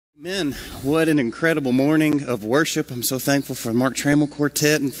Amen. What an incredible morning of worship. I'm so thankful for Mark Trammell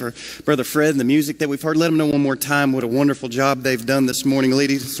Quartet and for Brother Fred and the music that we've heard. Let them know one more time what a wonderful job they've done this morning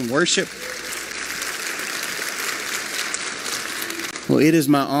leading some worship. Well, it is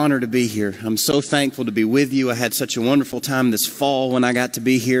my honor to be here. I'm so thankful to be with you. I had such a wonderful time this fall when I got to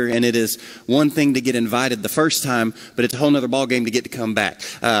be here, and it is one thing to get invited the first time, but it's a whole nother ballgame to get to come back.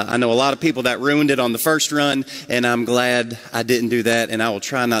 I know a lot of people that ruined it on the first run, and I'm glad I didn't do that, and I will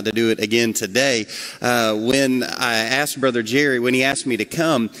try not to do it again today. When I asked Brother Jerry, when he asked me to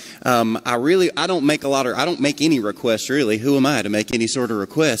come, I don't make any requests really. Who am I to make any sort of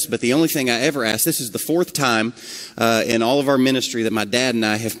requests? But the only thing I ever asked, this is the fourth time in all of our ministry that my dad and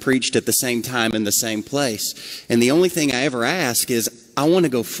I have preached at the same time in the same place. And the only thing I ever ask is, I want to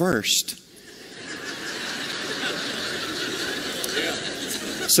go first.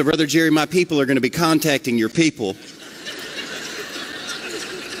 So, Brother Jerry, my people are going to be contacting your people.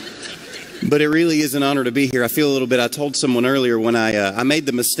 But it really is an honor to be here. I feel a little bit, I told someone earlier when I made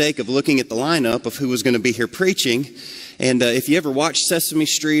the mistake of looking at the lineup of who was going to be here preaching. And if you ever watched Sesame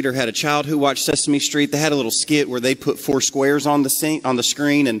Street or had a child who watched Sesame Street, they had a little skit where they put 4 squares on the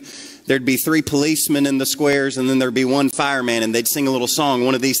screen, and there'd be 3 policemen in the squares, and then there'd be 1 fireman, and they'd sing a little song.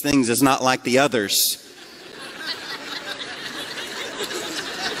 One of these things is not like the others.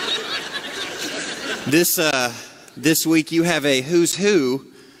 This week you have a who's who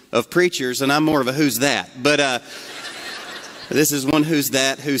of preachers, and I'm more of a who's that. But this is one who's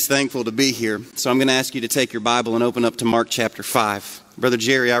that, who's thankful to be here. So I'm going to ask you to take your Bible and open up to Mark chapter 5. Brother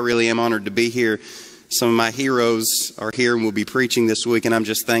Jerry, I really am honored to be here. Some of my heroes are here and will be preaching this week, and I'm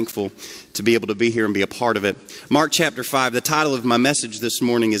just thankful to be able to be here and be a part of it. Mark chapter 5, the title of my message this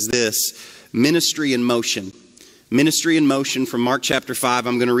morning is this: Ministry in Motion. Ministry in Motion from Mark chapter 5.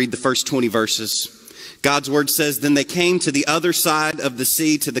 I'm going to read the first 20 verses. God's word says, "Then they came to the other side of the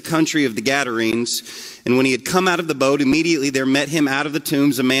sea, to the country of the Gadarenes. And when he had come out of the boat, immediately there met him out of the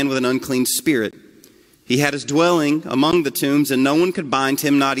tombs a man with an unclean spirit. He had his dwelling among the tombs, and no one could bind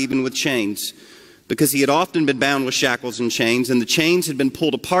him, not even with chains, because he had often been bound with shackles and chains, and the chains had been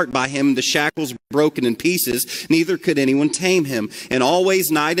pulled apart by him, the shackles broken in pieces, neither could anyone tame him. And always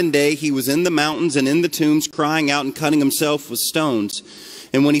night and day he was in the mountains and in the tombs, crying out and cutting himself with stones.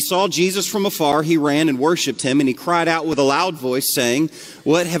 And when he saw Jesus from afar, he ran and worshipped him, and he cried out with a loud voice, saying,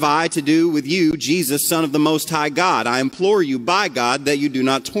 'What have I to do with you, Jesus, Son of the Most High God? I implore you by God that you do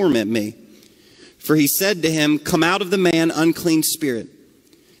not torment me.' For he said to him, 'Come out of the man, unclean spirit.'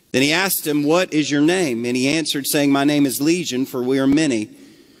 Then he asked him, 'What is your name?' And he answered, saying, 'My name is Legion, for we are many.'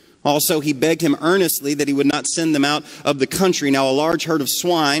 Also he begged him earnestly that he would not send them out of the country. Now a large herd of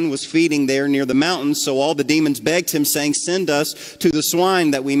swine was feeding there near the mountains, so all the demons begged him, saying, 'Send us to the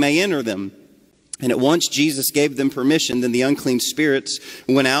swine that we may enter them.' And at once Jesus gave them permission. Then the unclean spirits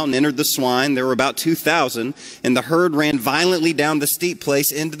went out and entered the swine. There were about 2,000, and the herd ran violently down the steep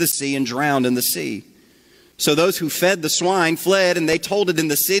place into the sea and drowned in the sea. So those who fed the swine fled, and they told it in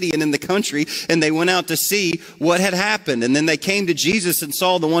the city and in the country, and they went out to see what had happened. And then they came to Jesus and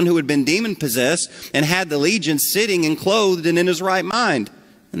saw the one who had been demon-possessed and had the legion sitting and clothed and in his right mind.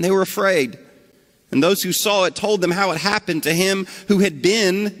 And they were afraid. And those who saw it told them how it happened to him who had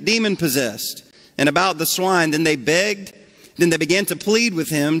been demon-possessed. And about the swine, then they began to plead with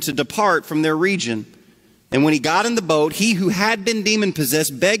him to depart from their region. And when he got in the boat, he who had been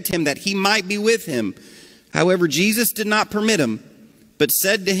demon-possessed begged him that he might be with him. However, Jesus did not permit him, but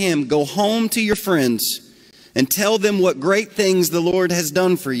said to him, 'Go home to your friends and tell them what great things the Lord has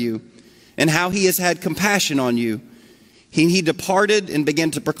done for you and how he has had compassion on you.' He departed and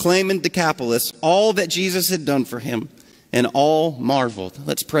began to proclaim in Decapolis all that Jesus had done for him, and all marveled."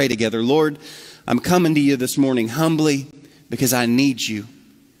 Let's pray together. Lord, I'm coming to you this morning humbly because I need you.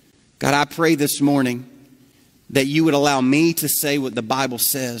 God, I pray this morning that you would allow me to say what the Bible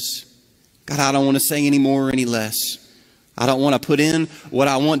says. God, I don't want to say any more or any less. I don't want to put in what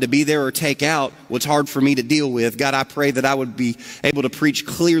I want to be there or take out what's hard for me to deal with. God, I pray that I would be able to preach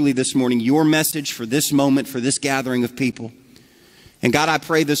clearly this morning your message for this moment, for this gathering of people. And God, I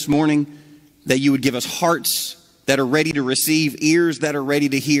pray this morning that you would give us hearts that are ready to receive, ears that are ready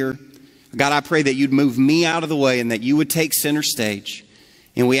to hear. God, I pray that you'd move me out of the way and that you would take center stage.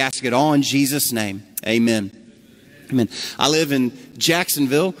 And we ask it all in Jesus' name. Amen. Amen. I live in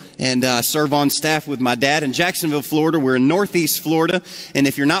Jacksonville and serve on staff with my dad in Jacksonville, Florida. We're in Northeast Florida. And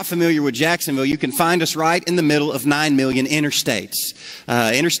if you're not familiar with Jacksonville, you can find us right in the middle of 9 million interstates.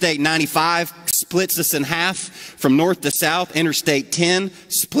 Interstate 95 splits us in half from north to south. Interstate 10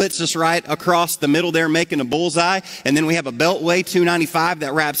 splits us right across the middle there, making a bullseye. And then we have a Beltway 295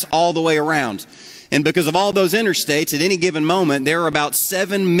 that wraps all the way around. And because of all those interstates, at any given moment, there are about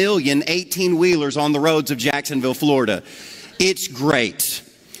 7 million 18-wheelers on the roads of Jacksonville, Florida. It's great.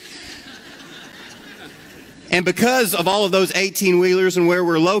 And because of all of those 18-wheelers and where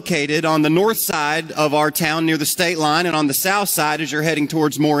we're located, on the north side of our town near the state line and on the south side as you're heading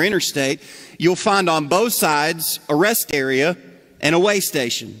towards more interstate, you'll find on both sides a rest area and a way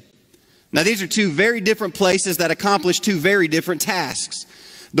station. Now, these are two very different places that accomplish two very different tasks.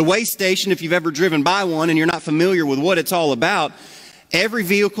 The way station, if you've ever driven by one and you're not familiar with what it's all about, every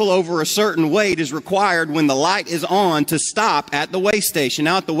vehicle over a certain weight is required when the light is on to stop at the way station.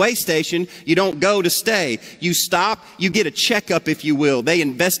 Now, at the way station, you don't go to stay. You stop, you get a checkup, if you will. They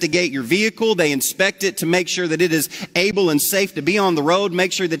investigate your vehicle. They inspect it to make sure that it is able and safe to be on the road.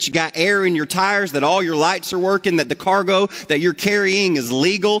 Make sure that you got air in your tires, that all your lights are working, that the cargo that you're carrying is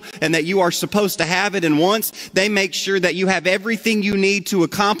legal, and that you are supposed to have it. And once they make sure that you have everything you need to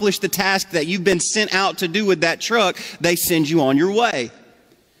accomplish the task that you've been sent out to do with that truck, they send you on your way.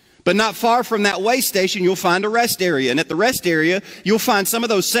 But not far from that way station, you'll find a rest area. And at the rest area, you'll find some of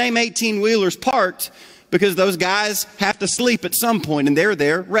those same 18-wheelers parked because those guys have to sleep at some point and they're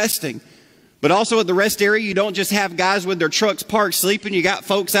there resting. But also at the rest area, you don't just have guys with their trucks parked sleeping. You got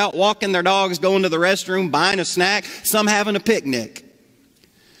folks out walking their dogs, going to the restroom, buying a snack, some having a picnic.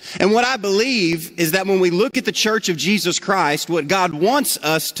 And what I believe is that when we look at the Church of Jesus Christ, what God wants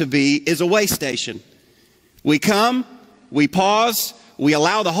us to be is a way station. We come, we pause, we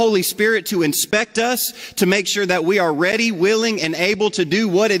allow the Holy Spirit to inspect us, to make sure that we are ready, willing, and able to do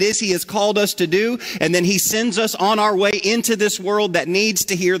what it is He has called us to do. And then He sends us on our way into this world that needs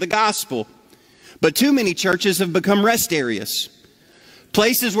to hear the gospel. But too many churches have become rest areas.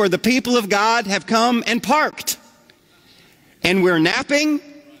 Places where the people of God have come and parked. And we're napping,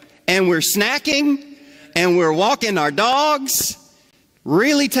 and we're snacking, and we're walking our dogs,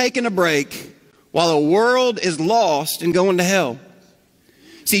 really taking a break, while the world is lost and going to hell.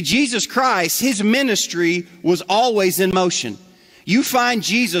 See, Jesus Christ, His ministry was always in motion. You find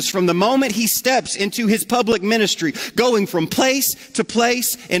Jesus from the moment He steps into His public ministry, going from place to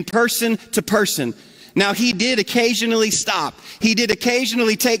place and person to person. Now, He did occasionally stop. He did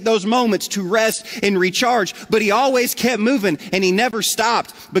occasionally take those moments to rest and recharge, but He always kept moving and He never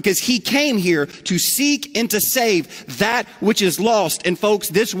stopped because He came here to seek and to save that which is lost. And folks,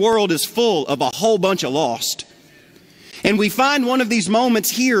 this world is full of a whole bunch of lost. And we find one of these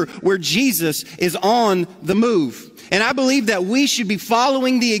moments here where Jesus is on the move. And I believe that we should be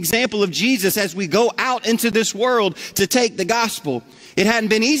following the example of Jesus as we go out into this world to take the gospel. It hadn't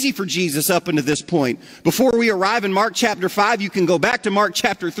been easy for Jesus up until this point. Before we arrive in Mark chapter 5, you can go back to Mark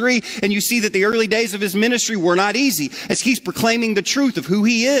chapter 3 and you see that the early days of His ministry were not easy as He's proclaiming the truth of who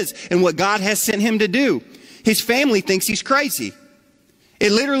He is and what God has sent Him to do. His family thinks He's crazy.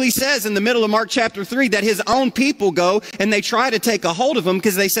 It literally says in the middle of Mark chapter 3 that His own people go and they try to take a hold of Him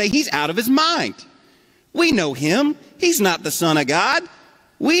because they say He's out of His mind. We know Him. He's not the Son of God.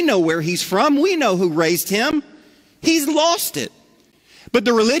 We know where He's from. We know who raised Him. He's lost it. But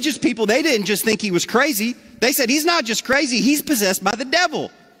the religious people, they didn't just think He was crazy. They said He's not just crazy. He's possessed by the devil.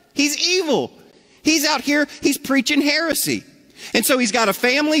 He's evil. He's out here. He's preaching heresy. And so He's got a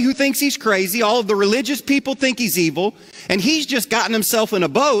family who thinks He's crazy. All of the religious people think He's evil. And He's just gotten Himself in a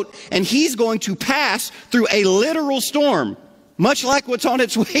boat and He's going to pass through a literal storm, much like what's on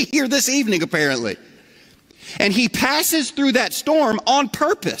its way here this evening, apparently. And He passes through that storm on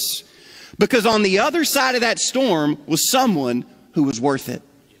purpose because on the other side of that storm was someone who was worth it.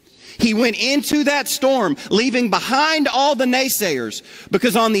 He went into that storm, leaving behind all the naysayers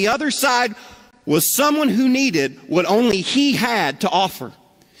because on the other side was someone who needed what only He had to offer.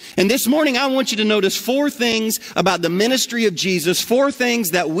 And this morning, I want you to notice 4 things about the ministry of Jesus, 4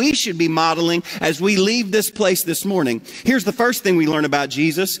 things that we should be modeling as we leave this place this morning. Here's the first thing we learn about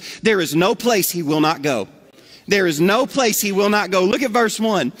Jesus. There is no place He will not go. There is no place He will not go. Look at verse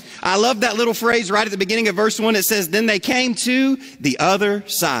 1. I love that little phrase right at the beginning of verse 1. It says, then they came to the other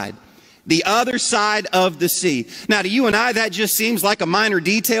side. The other side of the sea. Now, to you and I, that just seems like a minor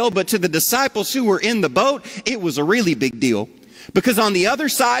detail, but to the disciples who were in the boat, it was a really big deal. Because on the other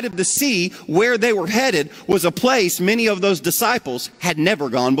side of the sea, where they were headed, was a place many of those disciples had never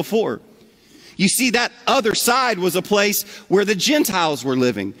gone before. You see, that other side was a place where the Gentiles were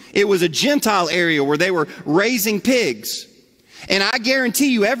living. It was a Gentile area where they were raising pigs. And I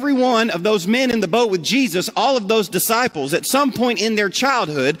guarantee you, every one of those men in the boat with Jesus, all of those disciples, at some point in their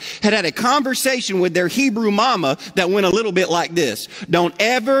childhood, had had a conversation with their Hebrew mama that went a little bit like this. Don't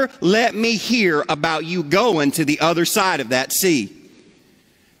ever let me hear about you going to the other side of that sea.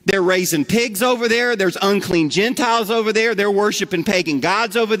 They're raising pigs over there. There's unclean Gentiles over there. They're worshiping pagan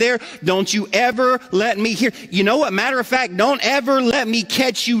gods over there. Don't you ever let me hear. You know what? Matter of fact, don't ever let me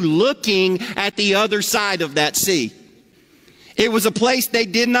catch you looking at the other side of that sea. It was a place they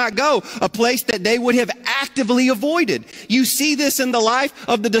did not go, a place that they would have actively avoided. You see this in the life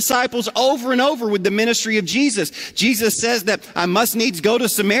of the disciples over and over with the ministry of Jesus. Jesus says that I must needs go to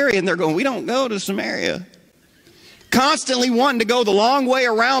Samaria, and they're going, we don't go to Samaria. Constantly wanting to go the long way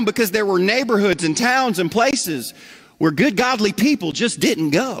around because there were neighborhoods and towns and places where good godly people just didn't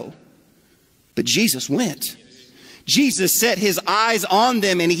go. But Jesus went. Jesus set his eyes on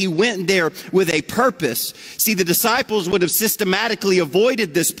them, and he went there with a purpose. See, the disciples would have systematically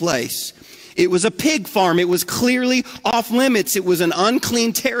avoided this place. It was a pig farm. It was clearly off limits. It was an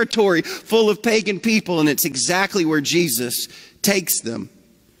unclean territory full of pagan people, and it's exactly where Jesus takes them.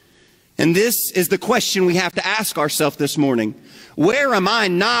 And this is the question we have to ask ourselves this morning. Where am I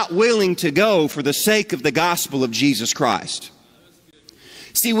not willing to go for the sake of the gospel of Jesus Christ?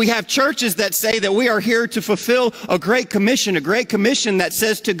 See, we have churches that say that we are here to fulfill a great commission that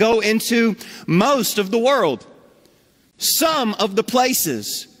says to go into most of the world, some of the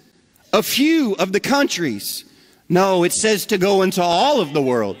places, a few of the countries. No, it says to go into all of the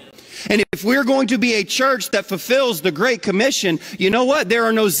world. And if we're going to be a church that fulfills the Great Commission, you know what? There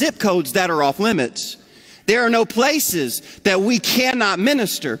are no zip codes that are off limits. There are no places that we cannot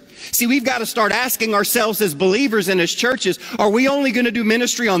minister. See, we've got to start asking ourselves as believers and as churches, are we only going to do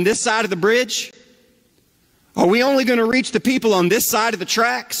ministry on this side of the bridge? Are we only going to reach the people on this side of the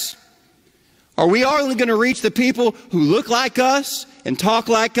tracks? Are we only going to reach the people who look like us and talk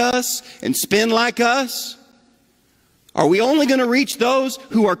like us and spin like us? Are we only going to reach those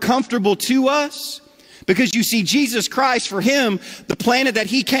who are comfortable to us? Because you see, Jesus Christ, for him, the planet that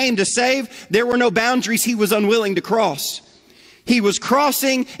he came to save, there were no boundaries he was unwilling to cross. He was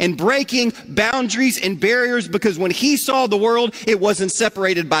crossing and breaking boundaries and barriers because when he saw the world, it wasn't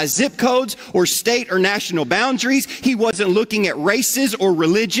separated by zip codes or state or national boundaries. He wasn't looking at races or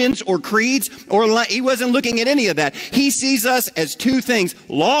religions or creeds, or he wasn't looking at any of that. He sees us as two things,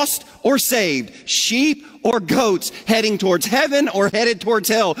 lost or saved, sheep or goats, heading towards heaven or headed towards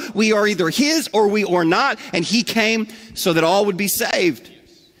hell. We are either his or we are not, and he came so that all would be saved.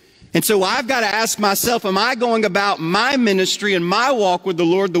 And so I've got to ask myself, am I going about my ministry and my walk with the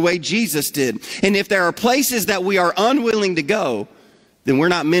Lord the way Jesus did? And if there are places that we are unwilling to go, then we're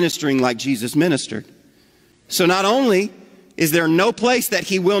not ministering like Jesus ministered. So not only is there no place that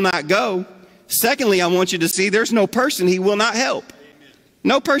he will not go, secondly, I want you to see there's no person he will not help.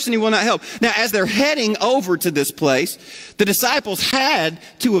 No person he will not help. Now, as they're heading over to this place, the disciples had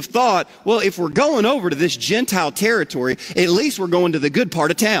to have thought, well, if we're going over to this Gentile territory, at least we're going to the good part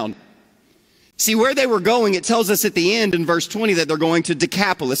of town. See, where they were going, it tells us at the end in verse 20 that they're going to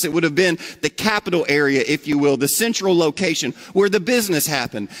Decapolis. It would have been the capital area, if you will, the central location where the business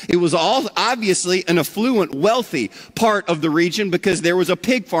happened. It was all obviously an affluent, wealthy part of the region because there was a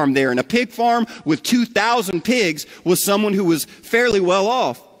pig farm there. And a pig farm with 2,000 pigs was someone who was fairly well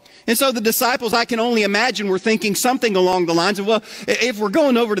off. And so the disciples, I can only imagine, were thinking something along the lines of, well, if we're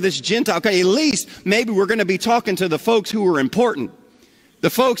going over to this Gentile, okay, at least maybe we're going to be talking to the folks who are important. The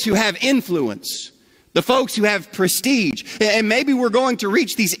folks who have influence, the folks who have prestige. And maybe we're going to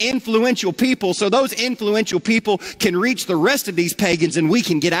reach these influential people so those influential people can reach the rest of these pagans and we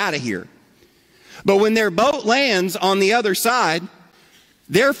can get out of here. But when their boat lands on the other side,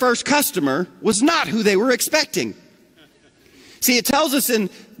 their first customer was not who they were expecting. See, it tells us in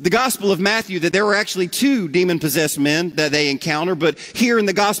the Gospel of Matthew that there were actually 2 demon-possessed men that they encounter, but here in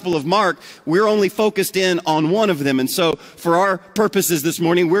the Gospel of Mark, we're only focused in on one of them. And so for our purposes this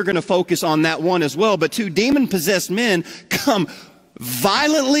morning, we're going to focus on that one as well. But 2 demon-possessed men come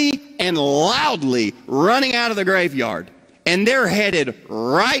violently and loudly running out of the graveyard, and they're headed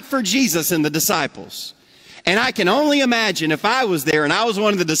right for Jesus and the disciples. And I can only imagine if I was there and I was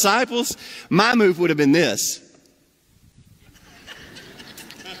one of the disciples, my move would have been this.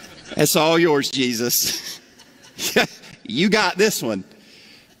 It's all yours, Jesus. You got this one.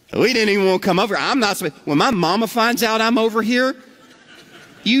 We didn't even want to come over. I'm not. When my mama finds out I'm over here,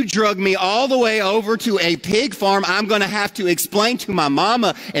 you drug me all the way over to a pig farm. I'm going to have to explain to my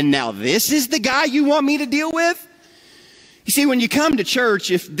mama. And now this is the guy you want me to deal with? You see, when you come to church,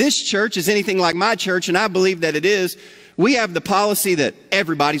 if this church is anything like my church, and I believe that it is, we have the policy that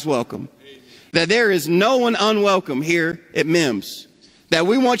everybody's welcome. That there is no one unwelcome here at Mims. That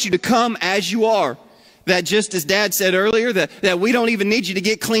we want you to come as you are. that just as Dad said earlier, that we don't even need you to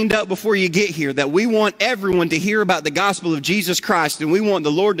get cleaned up before you get here, that we want everyone to hear about the gospel of Jesus Christ, and we want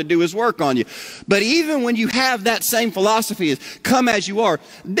the Lord to do his work on you. But even when you have that same philosophy as come as you are,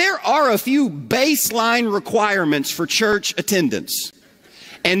 there are a few baseline requirements for church attendance.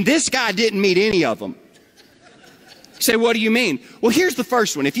 And this guy didn't meet any of them. You say, what do you mean? Well, here's the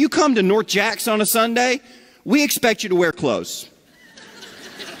first one. If you come to North Jacks on a Sunday, we expect you to wear clothes.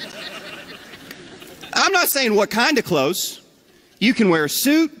 I'm not saying what kind of clothes. You can wear a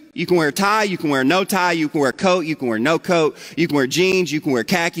suit, you can wear a tie, you can wear no tie, you can wear a coat, you can wear no coat, you can wear jeans, you can wear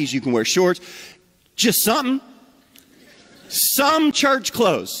khakis, you can wear shorts. Just something. Some church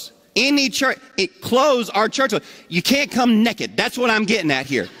clothes. Any church, clothes are church clothes. You can't come naked. That's what I'm getting at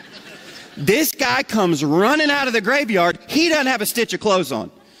here. This guy comes running out of the graveyard. He doesn't have a stitch of clothes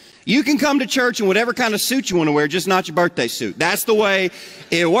on. You can come to church in whatever kind of suit you want to wear, just not your birthday suit. That's the way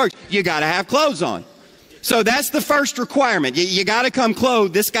it works. You got to have clothes on. So that's the first requirement. You got to come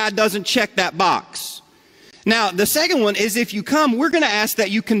clothed. This guy doesn't check that box. Now, the second one is if you come, we're going to ask that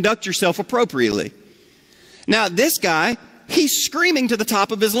you conduct yourself appropriately. Now, this guy, he's screaming to the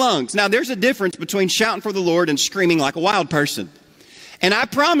top of his lungs. Now, there's a difference between shouting for the Lord and screaming like a wild person. And I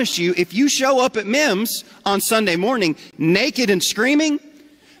promise you, if you show up at Mims on Sunday morning naked and screaming,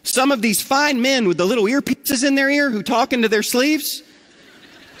 some of these fine men with the little earpieces in their ear who talk into their sleeves,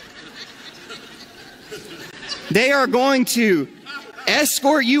 they are going to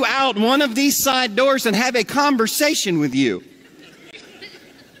escort you out one of these side doors and have a conversation with you.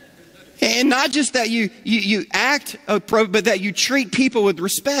 And not just that you act appropriate, but that you treat people with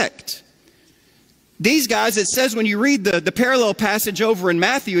respect. These guys, it says when you read the parallel passage over in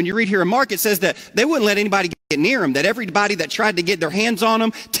Matthew and you read here in Mark, it says that they wouldn't let anybody get near them, that everybody that tried to get their hands on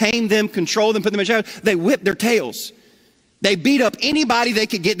them, tame them, control them, put them in jail, they whipped their tails. They beat up anybody they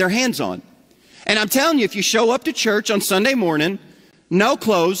could get their hands on. And I'm telling you, if you show up to church on Sunday morning, no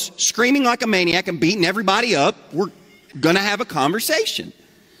clothes, screaming like a maniac and beating everybody up, we're going to have a conversation.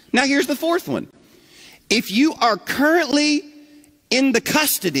 Now, here's the fourth one. If you are currently in the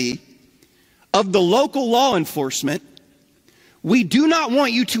custody of the local law enforcement, we do not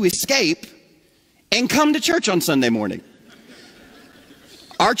want you to escape and come to church on Sunday morning.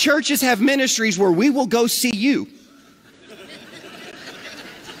 Our churches have ministries where we will go see you.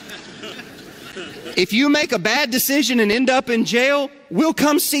 If you make a bad decision and end up in jail, we'll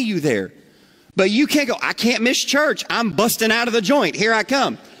come see you there. But you can't go, I can't miss church. I'm busting out of the joint. Here I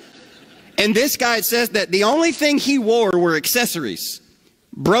come. And this guy says that the only thing he wore were accessories,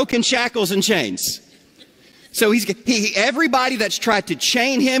 broken shackles and chains. So everybody that's tried to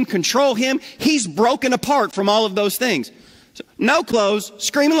chain him, control him, he's broken apart from all of those things. So, no clothes,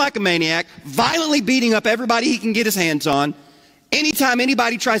 screaming like a maniac, violently beating up everybody he can get his hands on. Anytime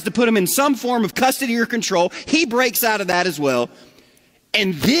anybody tries to put him in some form of custody or control, he breaks out of that as well.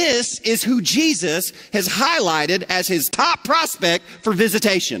 And this is who Jesus has highlighted as his top prospect for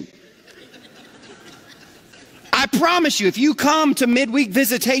visitation. I promise you, if you come to midweek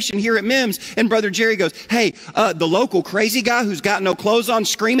visitation here at Mims and Brother Jerry goes, hey, the local crazy guy who's got no clothes on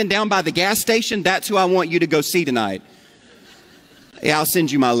screaming down by the gas station, that's who I want you to go see tonight. Yeah, I'll send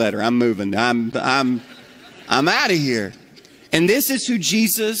you my letter. I'm moving. I'm out of here. And this is who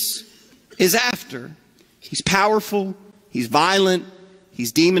Jesus is after. He's powerful, he's violent,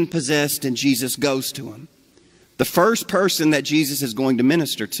 he's demon-possessed, and Jesus goes to him. The first person that Jesus is going to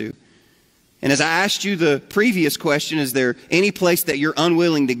minister to. And as I asked you the previous question, is there any place that you're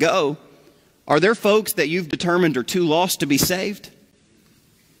unwilling to go? Are there folks that you've determined are too lost to be saved?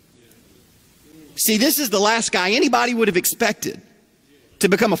 See, this is the last guy anybody would have expected to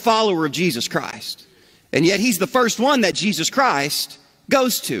become a follower of Jesus Christ. And yet he's the first one that Jesus Christ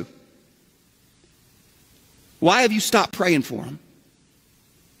goes to. Why have you stopped praying for him?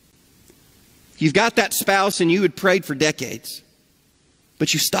 You've got that spouse and you had prayed for decades,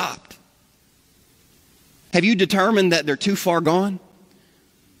 but you stopped. Have you determined that they're too far gone?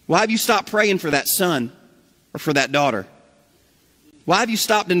 Why have you stopped praying for that son or for that daughter? Why have you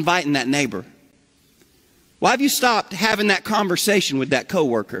stopped inviting that neighbor? Why have you stopped having that conversation with that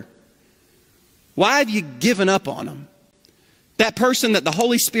coworker? Why have you given up on them? That person that the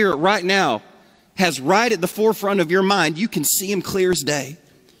Holy Spirit right now has right at the forefront of your mind, you can see him clear as day.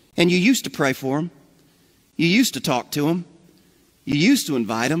 And you used to pray for him. You used to talk to him. You used to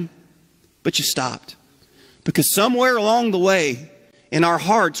invite him. But you stopped. Because somewhere along the way in our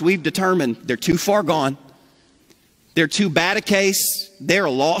hearts, we've determined they're too far gone. They're too bad a case. They're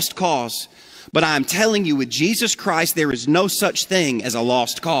a lost cause. But I'm telling you, with Jesus Christ, there is no such thing as a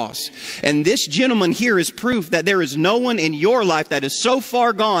lost cause. And this gentleman here is proof that there is no one in your life that is so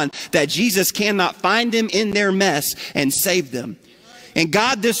far gone that Jesus cannot find them in their mess and save them. And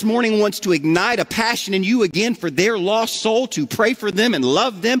God this morning wants to ignite a passion in you again for their lost soul, to pray for them and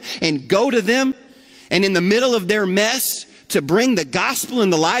love them and go to them. And in the middle of their mess, to bring the gospel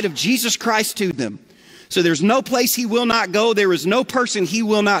and the light of Jesus Christ to them. So there's no place he will not go. There is no person he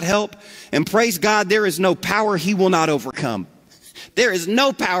will not help. And praise God, there is no power he will not overcome. There is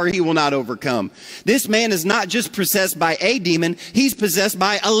no power he will not overcome. This man is not just possessed by a demon. He's possessed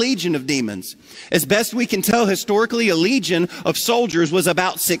by a legion of demons. As best we can tell historically, a legion of soldiers was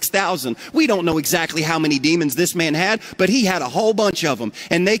about 6,000. We don't know exactly how many demons this man had, but he had a whole bunch of them.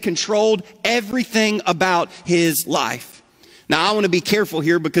 And they controlled everything about his life. Now, I want to be careful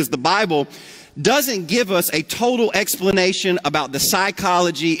here because the Bible doesn't give us a total explanation about the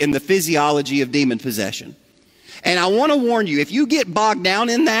psychology and the physiology of demon possession. And I want to warn you, if you get bogged down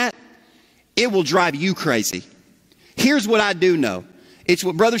in that, it will drive you crazy. Here's what I do know. It's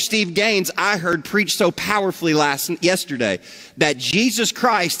what Brother Steve Gaines, I heard preach so powerfully yesterday, that Jesus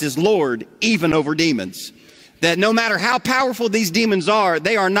Christ is Lord even over demons. That no matter how powerful these demons are,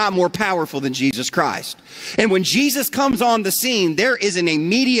 they are not more powerful than Jesus Christ. And when Jesus comes on the scene, there is an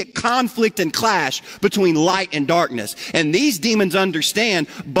immediate conflict and clash between light and darkness. And these demons understand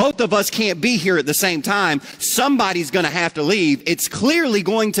both of us can't be here at the same time. Somebody's going to have to leave. It's clearly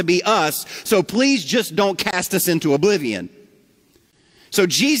going to be us. So please just don't cast us into oblivion. So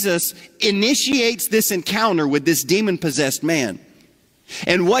Jesus initiates this encounter with this demon-possessed man.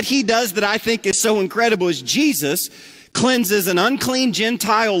 And what he does that I think is so incredible is Jesus cleanses an unclean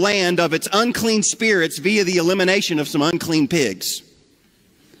Gentile land of its unclean spirits via the elimination of some unclean pigs.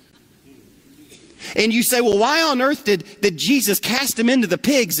 And you say, well, why on earth did Jesus cast him into the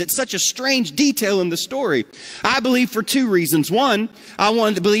pigs? It's such a strange detail in the story. I believe for two reasons. One, I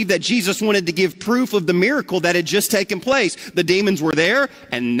wanted to believe that Jesus wanted to give proof of the miracle that had just taken place. The demons were there,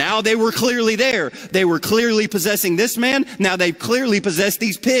 and now they were clearly there. They were clearly possessing this man. Now they've clearly possessed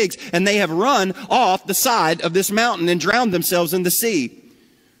these pigs, and they have run off the side of this mountain and drowned themselves in the sea.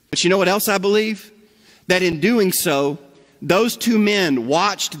 But you know what else I believe? That in doing so, those two men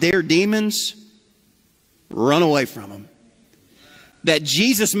watched their demons run away from him. That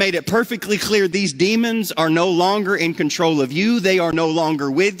Jesus made it perfectly clear these demons are no longer in control of you. They are no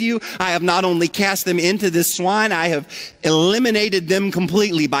longer with you. I have not only cast them into this swine, I have eliminated them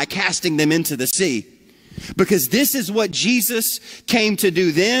completely by casting them into the sea. Because this is what Jesus came to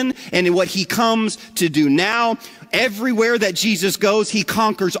do then and what he comes to do now. Everywhere that Jesus goes, he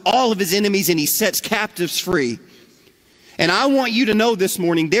conquers all of his enemies and he sets captives free. And I want you to know this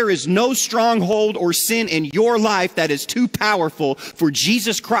morning, there is no stronghold or sin in your life that is too powerful for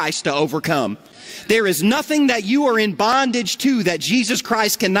Jesus Christ to overcome. There is nothing that you are in bondage to that Jesus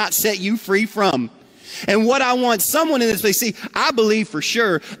Christ cannot set you free from. And what I want someone in this place, see, I believe for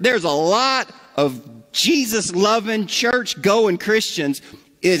sure there's a lot of Jesus-loving, church-going Christians.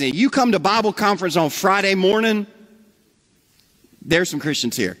 Isn't it? You come to Bible conference on Friday morning, there's some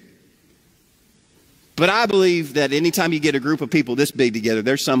Christians here. But I believe that anytime you get a group of people this big together,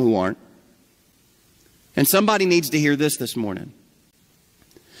 there's some who aren't. And somebody needs to hear this morning.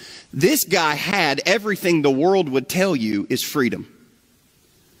 This guy had everything the world would tell you is freedom.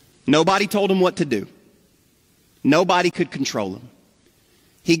 Nobody told him what to do. Nobody could control him.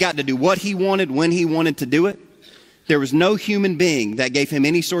 He got to do what he wanted when he wanted to do it. There was no human being that gave him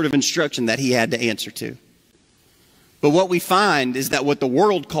any sort of instruction that he had to answer to. But what we find is that what the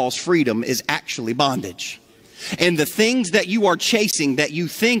world calls freedom is actually bondage. And the things that you are chasing that you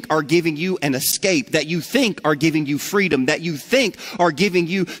think are giving you an escape, that you think are giving you freedom, that you think are giving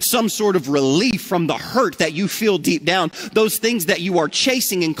you some sort of relief from the hurt that you feel deep down, those things that you are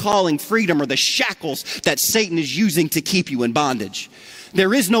chasing and calling freedom are the shackles that Satan is using to keep you in bondage.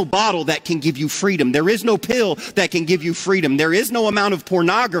 There is no bottle that can give you freedom. There is no pill that can give you freedom. There is no amount of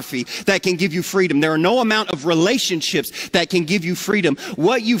pornography that can give you freedom. There are no amount of relationships that can give you freedom.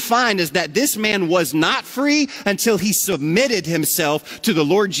 What you find is that this man was not free until he submitted himself to the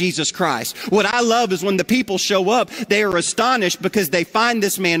Lord Jesus Christ. What I love is when the people show up, they are astonished because they find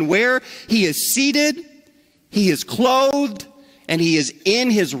this man where he is seated, he is clothed, and he is in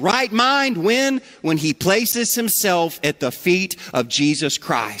his right mind when he places himself at the feet of Jesus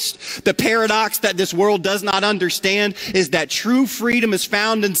Christ. The paradox that this world does not understand is that true freedom is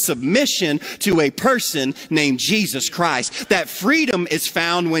found in submission to a person named Jesus Christ. That freedom is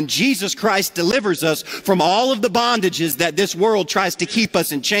found when Jesus Christ delivers us from all of the bondages that this world tries to keep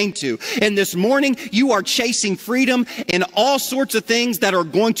us enchained to. And this morning, you are chasing freedom in all sorts of things that are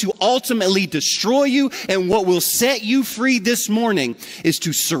going to ultimately destroy you. And what will set you free this morning is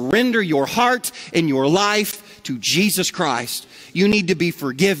to surrender your heart and your life to Jesus Christ. You need to be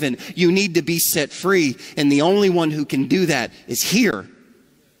forgiven. You need to be set free. And the only one who can do that is here.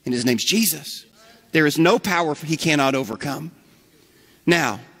 And his name's Jesus. There is no power he cannot overcome.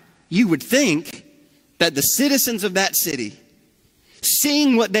 Now, you would think that the citizens of that city,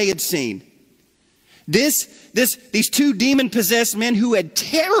 seeing what they had seen, these two demon-possessed men who had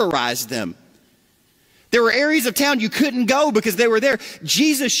terrorized them. There were areas of town you couldn't go because they were there.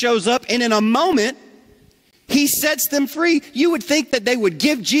 Jesus shows up, and in a moment, he sets them free. You would think that they would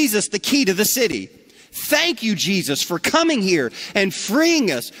give Jesus the key to the city. Thank you, Jesus, for coming here and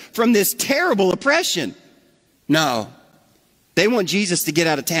freeing us from this terrible oppression. No, they want Jesus to get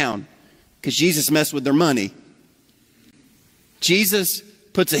out of town because Jesus messed with their money. Jesus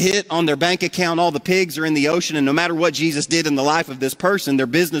puts a hit on their bank account. All the pigs are in the ocean, and no matter what Jesus did in the life of this person, their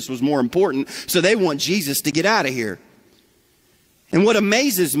business was more important. So they want Jesus to get out of here. And what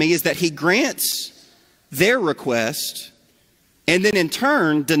amazes me is that he grants their request and then in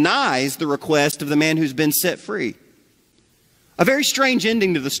turn denies the request of the man who's been set free. A very strange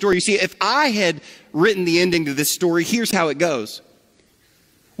ending to the story. You see, if I had written the ending to this story, here's how it goes.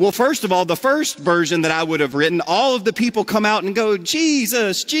 Well, first of all, the first version that I would have written, all of the people come out and go,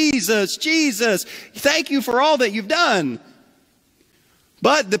 Jesus, Jesus, Jesus, thank you for all that you've done.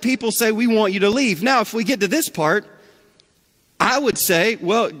 But the people say, we want you to leave. Now, if we get to this part, I would say,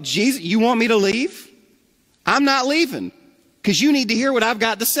 well, Jesus, you want me to leave? I'm not leaving because you need to hear what I've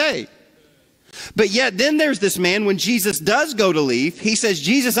got to say. But yet then there's this man, when Jesus does go to leave, he says,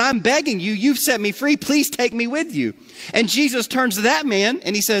 Jesus, I'm begging you, you've set me free, please take me with you. And Jesus turns to that man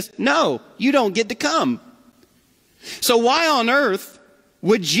and he says, no, you don't get to come. So why on earth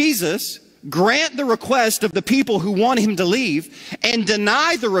would Jesus grant the request of the people who want him to leave and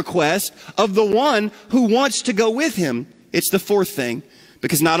deny the request of the one who wants to go with him? It's the fourth thing,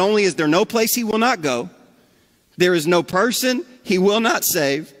 because not only is there no place he will not go, there is no person he will not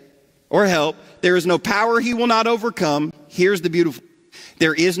save or help. There is no power he will not overcome. Here's the beautiful.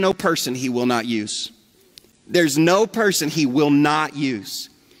 There is no person he will not use. There's no person he will not use.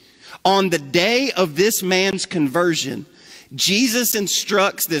 On the day of this man's conversion, Jesus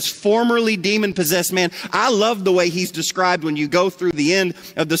instructs this formerly demon-possessed man. I love the way he's described when you go through the end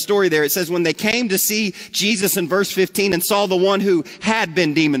of the story there. It says, when they came to see Jesus in verse 15 and saw the one who had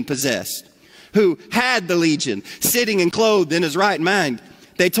been demon-possessed, who had the legion, sitting and clothed in his right mind,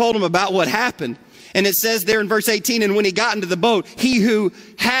 they told him about what happened. And it says there in verse 18, and when he got into the boat, he who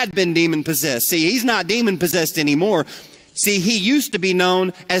had been demon-possessed. See, he's not demon-possessed anymore. See, he used to be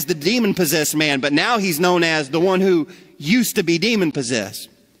known as the demon-possessed man, but now he's known as the one who used to be demon-possessed.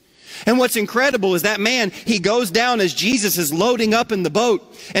 And what's incredible is that man, he goes down as Jesus is loading up in the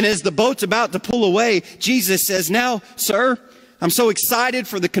boat. And as the boat's about to pull away, Jesus says, now, sir, I'm so excited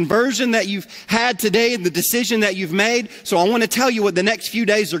for the conversion that you've had today and the decision that you've made. So I want to tell you what the next few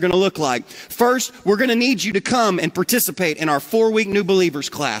days are going to look like. First, we're going to need you to come and participate in our 4-week New Believers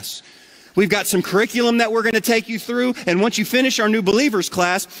class. We've got some curriculum that we're going to take you through. And once you finish our New Believers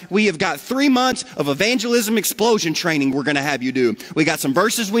class, we have got 3 months of evangelism explosion training we're going to have you do. We got some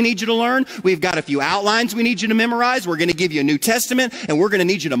verses we need you to learn. We've got a few outlines we need you to memorize. We're going to give you a New Testament, and we're going to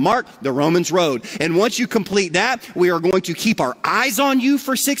need you to mark the Romans road. And once you complete that, we are going to keep our eyes on you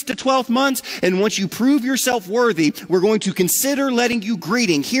for 6 to 12 months. And once you prove yourself worthy, we're going to consider letting you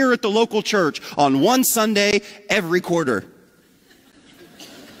greeting here at the local church on one Sunday every quarter.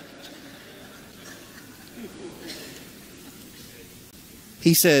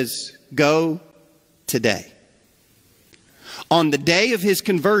 He says, go today. On the day of his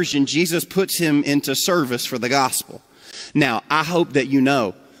conversion, Jesus puts him into service for the gospel. Now, I hope that you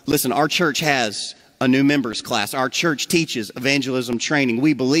know, listen, our church has a new members class. Our church teaches evangelism training.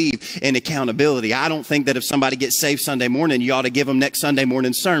 We believe in accountability. I don't think that if somebody gets saved Sunday morning, you ought to give them next Sunday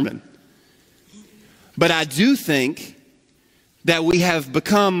morning sermon. But I do think that we have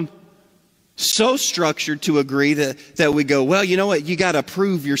become so structured to agree that we go, well, you know what, you got to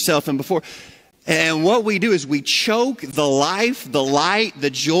prove yourself. And what we do is we choke the life, the light,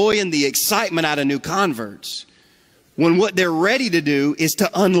 the joy, and the excitement out of new converts when what they're ready to do is to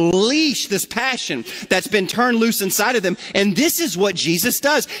unleash this passion that's been turned loose inside of them. And this is what Jesus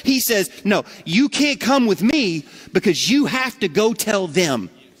does. He says, no, you can't come with me because you have to go tell them.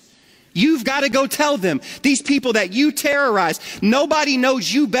 You've got to go tell them. These people that you terrorize, nobody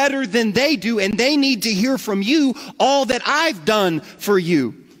knows you better than they do, and they need to hear from you all that I've done for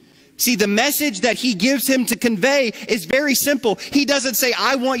you. See, the message that he gives him to convey is very simple. He doesn't say,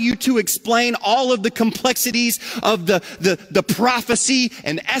 I want you to explain all of the complexities of the prophecy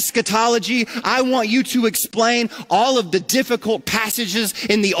and eschatology. I want you to explain all of the difficult passages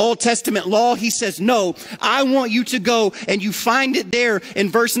in the Old Testament law. He says, no, I want you to go, and you find it there in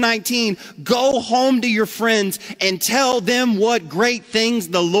verse 19. Go home to your friends and tell them what great things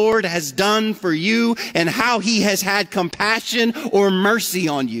the Lord has done for you and how he has had compassion or mercy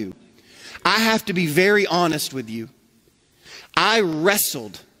on you. I have to be very honest with you. I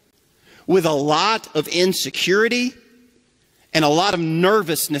wrestled with a lot of insecurity and a lot of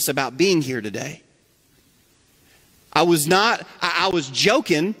nervousness about being here today. I was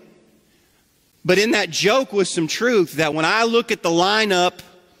joking, but in that joke was some truth that when I look at the lineup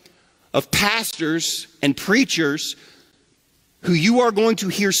of pastors and preachers who you are going to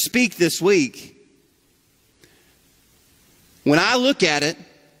hear speak this week, when I look at it,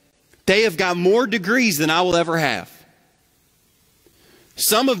 they have got more degrees than I will ever have.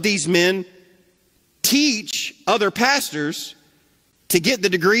 Some of these men teach other pastors to get the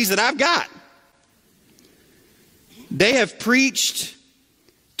degrees that I've got. They have preached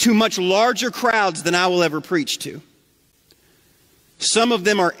to much larger crowds than I will ever preach to. Some of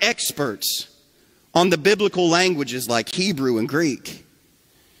them are experts on the biblical languages like Hebrew and Greek.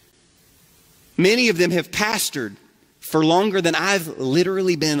 Many of them have pastored for longer than I've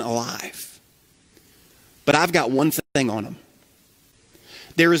literally been alive. But I've got one thing on them.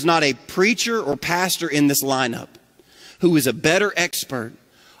 There is not a preacher or pastor in this lineup who is a better expert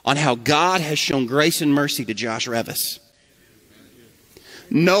on how God has shown grace and mercy to Josh Reavis.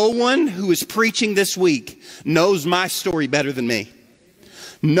 No one who is preaching this week knows my story better than me.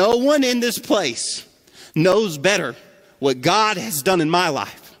 No one in this place knows better what God has done in my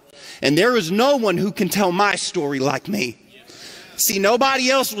life. And there is no one who can tell my story like me. See,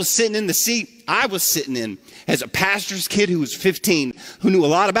 nobody else was sitting in the seat I was sitting in as a pastor's kid who was 15, who knew a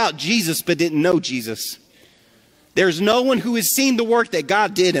lot about Jesus but didn't know Jesus. There's no one who has seen the work that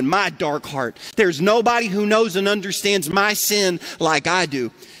God did in my dark heart. There's nobody who knows and understands my sin like I do.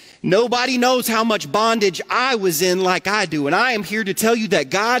 Nobody knows how much bondage I was in like I do. And I am here to tell you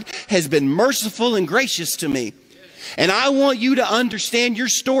that God has been merciful and gracious to me. And I want you to understand your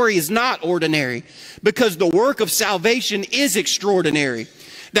story is not ordinary, because the work of salvation is extraordinary.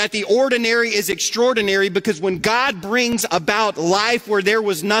 That the ordinary is extraordinary because when God brings about life where there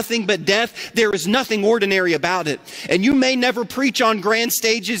was nothing but death, there is nothing ordinary about it. And you may never preach on grand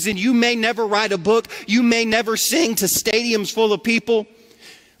stages, and you may never write a book. You may never sing to stadiums full of people.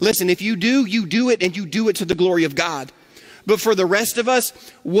 Listen, if you do, you do it, and you do it to the glory of God. But for the rest of us,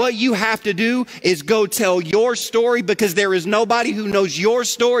 what you have to do is go tell your story, because there is nobody who knows your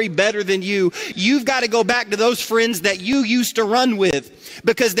story better than you. You've got to go back to those friends that you used to run with,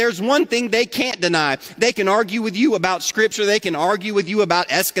 because there's one thing they can't deny. They can argue with you about scripture. They can argue with you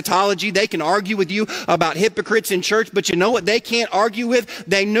about eschatology. They can argue with you about hypocrites in church. But you know what they can't argue with?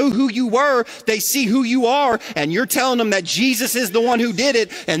 They knew who you were. They see who you are. And you're telling them that Jesus is the one who did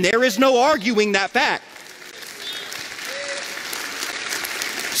it. And there is no arguing that fact.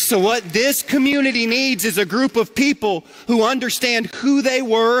 So what this community needs is a group of people who understand who they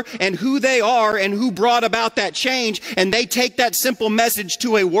were and who they are and who brought about that change. And they take that simple message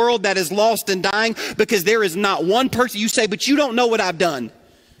to a world that is lost and dying, because there is not one person. You say, but you don't know what I've done.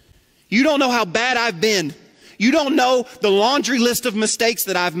 You don't know how bad I've been. You don't know the laundry list of mistakes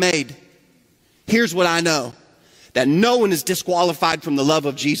that I've made. Here's what I know, that no one is disqualified from the love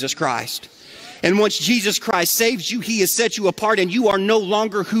of Jesus Christ. And once Jesus Christ saves you, he has set you apart, and you are no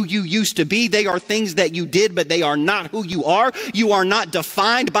longer who you used to be. They are things that you did, but they are not who you are. You are not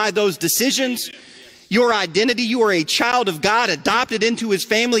defined by those decisions. Your identity, you are a child of God, adopted into his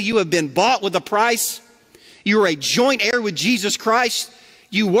family. You have been bought with a price. You are a joint heir with Jesus Christ.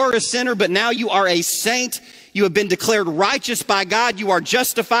 You were a sinner, but now you are a saint. You have been declared righteous by God. You are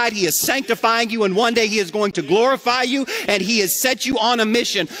justified. He is sanctifying you, and one day he is going to glorify you, and he has set you on a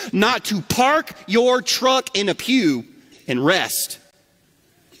mission, not to park your truck in a pew and rest,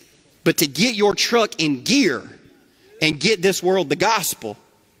 but to get your truck in gear and get this world the gospel.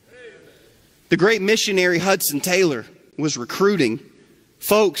 The great missionary Hudson Taylor was recruiting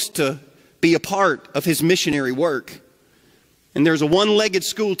folks to be a part of his missionary work. And there's a one-legged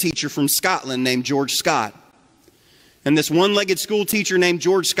school teacher from Scotland named George Scott. And this one-legged school teacher named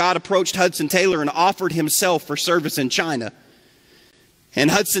George Scott approached Hudson Taylor and offered himself for service in China.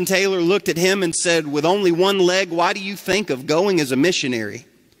 And Hudson Taylor looked at him and said, "With only one leg, why do you think of going as a missionary?"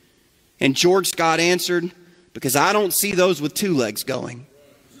 And George Scott answered, "Because I don't see those with two legs going."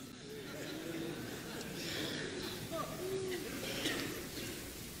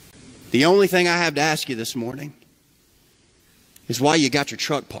 The only thing I have to ask you this morning is why you got your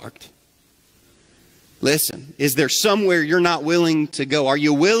truck parked. Listen, is there somewhere you're not willing to go? Are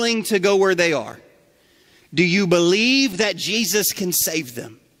you willing to go where they are? Do you believe that Jesus can save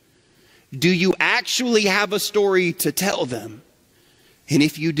them? Do you actually have a story to tell them? And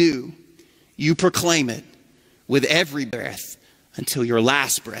if you do, you proclaim it with every breath until your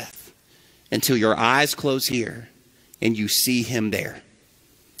last breath, until your eyes close here and you see him there.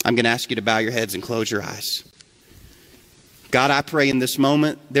 I'm going to ask you to bow your heads and close your eyes. God, I pray in this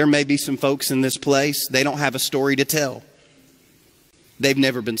moment, there may be some folks in this place, they don't have a story to tell. They've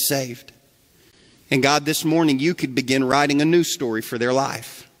never been saved. And God, this morning you could begin writing a new story for their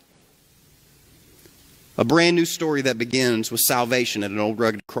life. A brand new story that begins with salvation at an old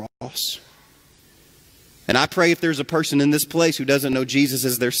rugged cross. And I pray if there's a person in this place who doesn't know Jesus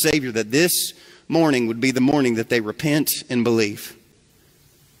as their Savior, that this morning would be the morning that they repent and believe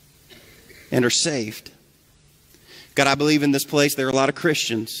and are saved. God, I believe in this place there are a lot of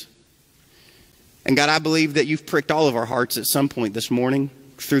Christians. And God, I believe that you've pricked all of our hearts at some point this morning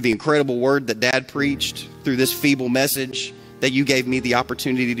through the incredible word that Dad preached, through this feeble message that you gave me the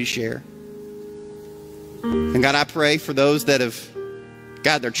opportunity to share. And God, I pray for those that have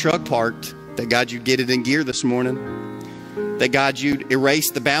got their truck parked, that God, you'd get it in gear this morning. That God, you'd erase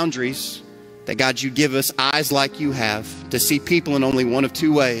the boundaries. That God, you'd give us eyes like you have to see people in only one of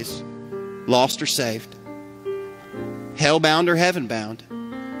two ways, lost or saved. Hell-bound or heaven-bound.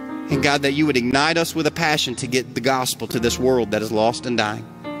 And God, that you would ignite us with a passion to get the gospel to this world that is lost and dying.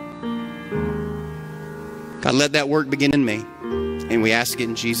 God, let that work begin in me. And we ask it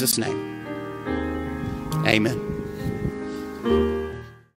in Jesus' name. Amen.